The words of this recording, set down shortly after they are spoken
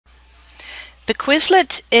The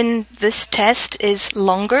Quizlet in this test is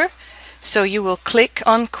longer, so you will click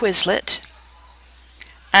on Quizlet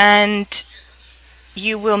and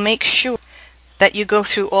you will make sure that you go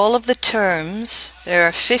through all of the terms. There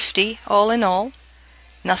are 50 all in all.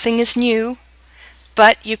 Nothing is new,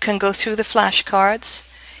 but you can go through the flashcards.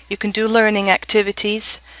 You can do learning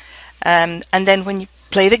activities, and then when you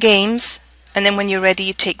play the games, and then when you're ready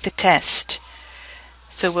you take the test.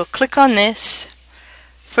 So we'll click on this.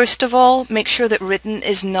 First of all, make sure that written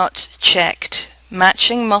is not checked.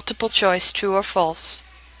 Matching multiple choice, true or false.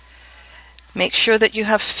 Make sure that you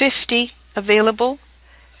have 50 available,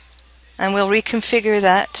 and we'll reconfigure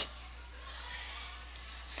that.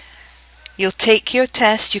 You'll take your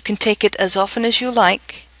test. You can take it as often as you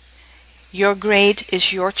like. Your grade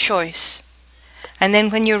is your choice. And then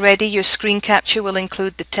when you're ready, your screen capture will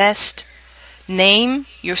include the test name.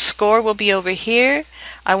 Your score will be over here.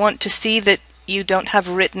 I want to see that you don't have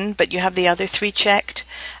written, but you have the other 3 checked,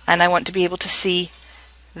 and I want to be able to see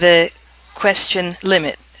the question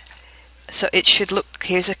limit. So it should look,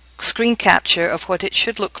 here's a screen capture of what it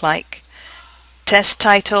should look like. Test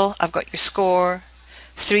title, I've got your score,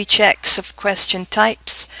 3 checks of question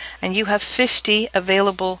types, and you have 50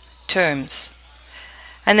 available terms.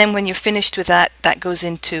 And then when you're finished with that, that goes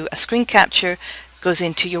into a screen capture, goes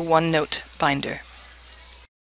into your OneNote binder.